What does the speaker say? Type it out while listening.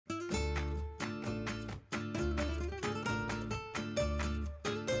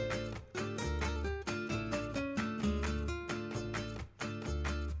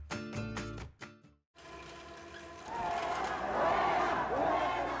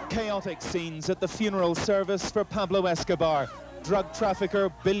Chaotic scenes at the funeral service for Pablo Escobar, drug trafficker,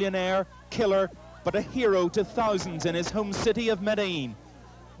 billionaire, killer, but a hero to thousands in his home city of Medellin.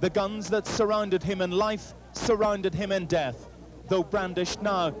 The guns that surrounded him in life surrounded him in death, though brandished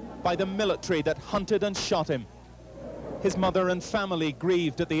now by the military that hunted and shot him. His mother and family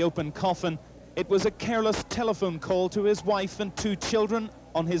grieved at the open coffin. It was a careless telephone call to his wife and 2 children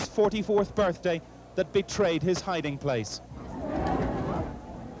on his 44th birthday that betrayed his hiding place.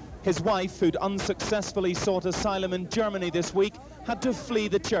 His wife, who'd unsuccessfully sought asylum in Germany this week, had to flee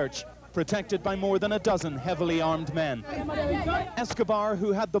the church, protected by more than a dozen heavily armed men. Escobar,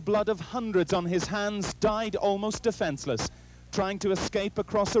 who had the blood of hundreds on his hands, died almost defenseless, trying to escape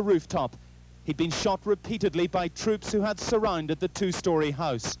across a rooftop. He'd been shot repeatedly by troops who had surrounded the 2-story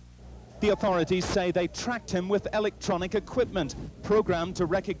house. The authorities say they tracked him with electronic equipment, programmed to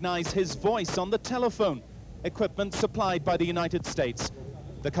recognize his voice on the telephone, equipment supplied by the United States.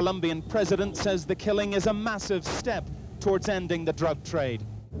 The Colombian president says the killing is a massive step towards ending the drug trade.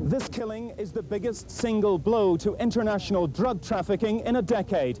 This killing is the biggest single blow to international drug trafficking in a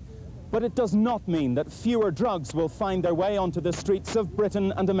decade. But it does not mean that fewer drugs will find their way onto the streets of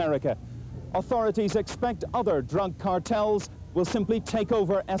Britain and America. Authorities expect other drug cartels will simply take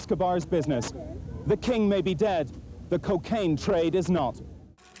over Escobar's business. The king may be dead, the cocaine trade is not.